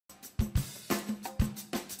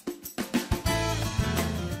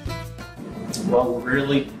Well, we're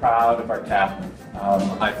really proud of our taproom.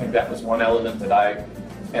 I think that was one element that I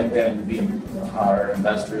and our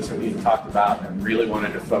investors that we talked about and really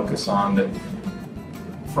wanted to focus on, that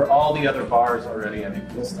for all the other bars already in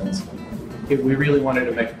existence, we really wanted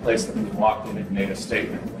to make a place that when you walked in, it made a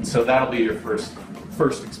statement. And so that'll be your first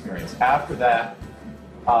experience. After that,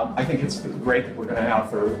 I think it's great that we're going to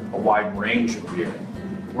offer a wide range of beer.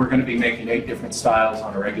 We're going to be making 8 different styles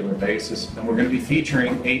on a regular basis, and we're going to be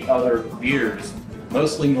featuring 8 other beers,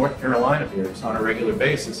 mostly North Carolina beers, on a regular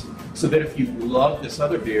basis, so that if you love this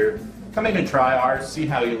other beer, come in and try ours, see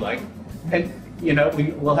how you like. And, you know,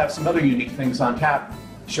 we'll have some other unique things on tap,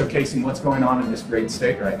 showcasing what's going on in this great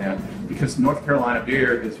state right now, because North Carolina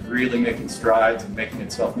beer is really making strides and making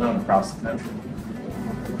itself known across the country.